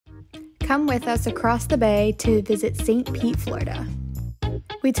come with us across the bay to visit St. Pete, Florida.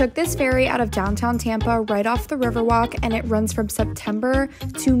 We took this ferry out of downtown Tampa right off the Riverwalk, and it runs from September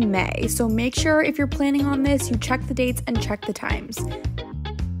to May. So make sure if you're planning on this, you check the dates and check the times.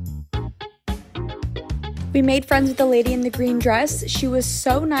 We made friends with the lady in the green dress. She was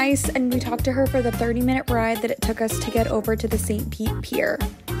so nice, and we talked to her for the 30-minute ride that it took us to get over to the St. Pete Pier.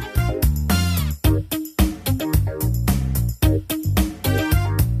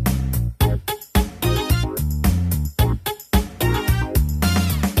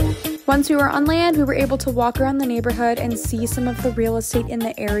 Once we were on land, we were able to walk around the neighborhood and see some of the real estate in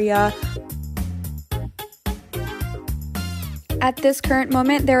the area. At this current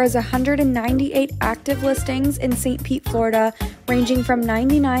moment, there is 198 active listings in St. Pete, Florida, ranging from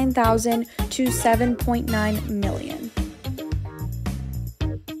 $99,000 to $7.9 million.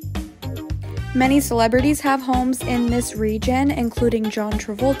 Many celebrities have homes in this region, including John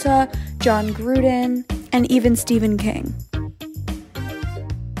Travolta, John Gruden, and even Stephen King.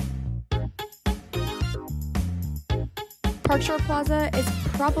 Parkshore Plaza is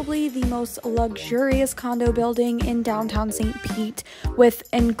probably the most luxurious condo building in downtown St. Pete, with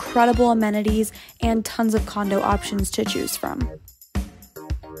incredible amenities and tons of condo options to choose from.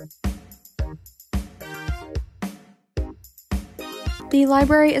 The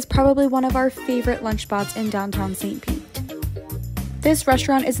library is probably one of our favorite lunch spots in downtown St. Pete. This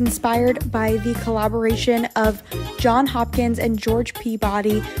restaurant is inspired by the collaboration of John Hopkins and George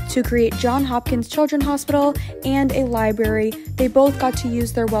Peabody to create John Hopkins Children's Hospital and a library. They both got to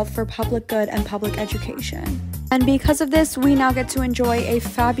use their wealth for public good and public education. And because of this, we now get to enjoy a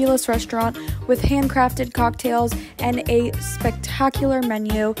fabulous restaurant with handcrafted cocktails and a spectacular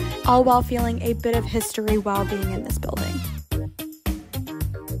menu, all while feeling a bit of history while being in this building.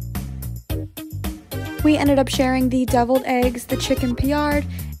 We ended up sharing the deviled eggs, the chicken pillard,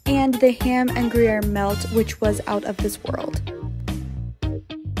 and the ham and Gruyere melt, which was out of this world.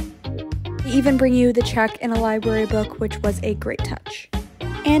 They even bring you the check in a library book, which was a great touch.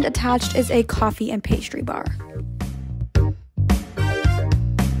 And attached is a coffee and pastry bar.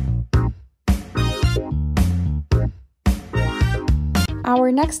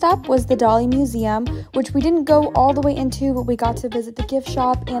 Our next stop was the Dali Museum, which we didn't go all the way into, but we got to visit the gift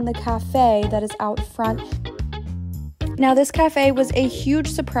shop and the cafe that is out front. Now, this cafe was a huge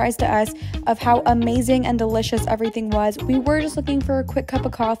surprise to us of how amazing and delicious everything was. We were just looking for a quick cup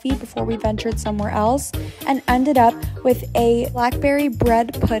of coffee before we ventured somewhere else, and ended up with a blackberry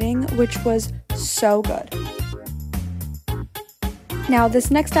bread pudding, which was so good. Now,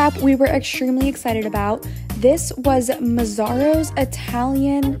 this next stop we were extremely excited about. This was Mazzaro's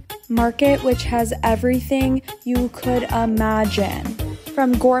Italian Market, which has everything you could imagine.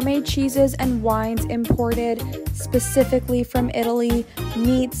 From gourmet cheeses and wines imported specifically from Italy,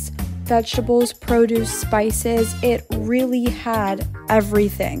 meats, vegetables, produce, spices. It really had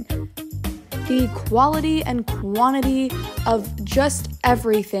everything. The quality and quantity of just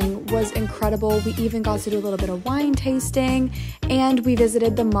everything was incredible. We even got to do a little bit of wine tasting, and we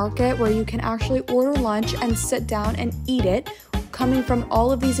visited the market where you can actually order lunch and sit down and eat it, coming from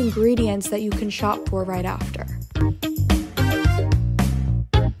all of these ingredients that you can shop for right after.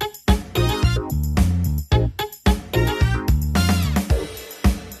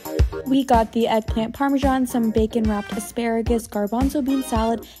 We got the eggplant parmesan, some bacon-wrapped asparagus, garbanzo bean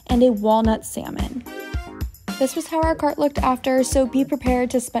salad, and a walnut salmon. This was how our cart looked after, so be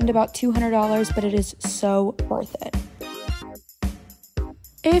prepared to spend about $200, but it is so worth it.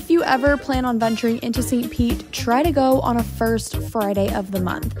 If you ever plan on venturing into St. Pete, try to go on a first Friday of the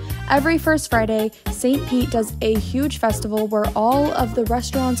month. Every first Friday, St. Pete does a huge festival where all of the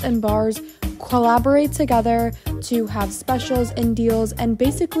restaurants and bars collaborate together to have specials and deals, and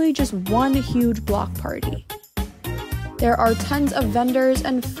basically just one huge block party. There are tons of vendors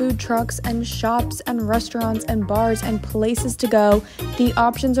and food trucks and shops and restaurants and bars and places to go. The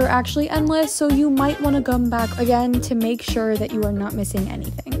options are actually endless, so you might want to come back again to make sure that you are not missing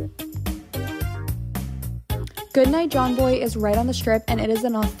anything. Goodnight John Boy is right on the strip, and it is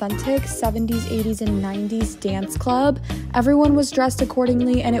an authentic 70s, 80s, and 90s dance club. Everyone was dressed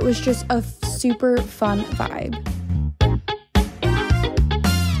accordingly, and it was just a super fun vibe.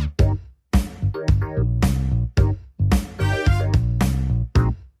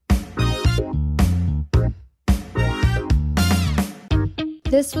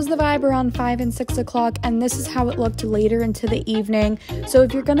 This was the vibe around 5 and 6 o'clock, and this is how it looked later into the evening. So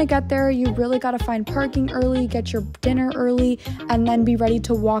if you're gonna get there, you really gotta find parking early, get your dinner early, and then be ready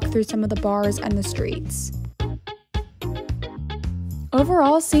to walk through some of the bars and the streets.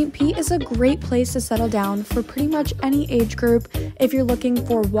 Overall, St. Pete is a great place to settle down for pretty much any age group if you're looking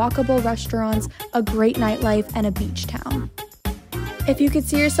for walkable restaurants, a great nightlife, and a beach town. If you could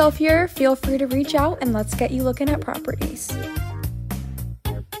see yourself here, feel free to reach out and let's get you looking at properties.